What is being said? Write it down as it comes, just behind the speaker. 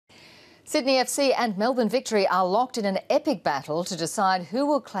Sydney FC and Melbourne Victory are locked in an epic battle to decide who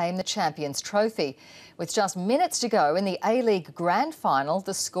will claim the Champions Trophy. With just minutes to go in the A-League Grand Final,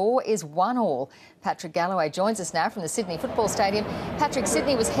 the score is 1-1. Patrick Galloway joins us now from the Sydney Football Stadium. Patrick,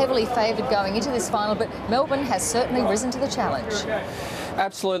 Sydney was heavily favoured going into this final, but Melbourne has certainly risen to the challenge.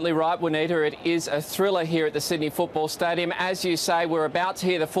 Absolutely right, Juanita. It is a thriller here at the Sydney Football Stadium. As you say, we're about to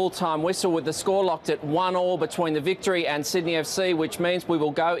hear the full-time whistle with the score locked at 1-1 between the Victory and Sydney FC, which means we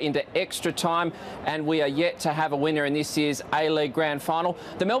will go into extra time, and we are yet to have a winner in this year's A-League Grand Final.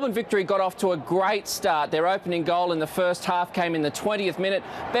 The Melbourne Victory got off to a great start. Their opening goal in the first half came in the 20th minute.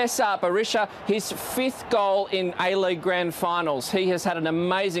 Bessar Barisha, his fifth goal in A-League Grand Finals. He has had an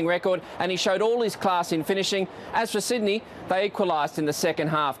amazing record, and he showed all his class in finishing. As for Sydney, they equalised in the second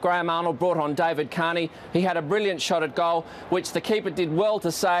half. Graham Arnold brought on David Carney. He had a brilliant shot at goal, which the keeper did well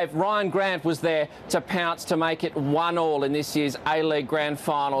to save. Ryan Grant was there to pounce to make it 1-1 in this year's A-League Grand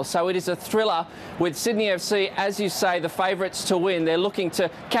Final. So it is a thriller with Sydney FC, as you say, the favourites to win. They're looking to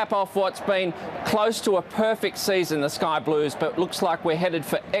cap off what's been close to a perfect season, the Sky Blues, but looks like we're headed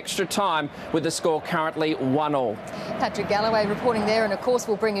for extra time with the score currently 1-1. Patrick Galloway reporting there, and of course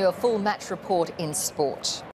we'll bring you a full match report in sport.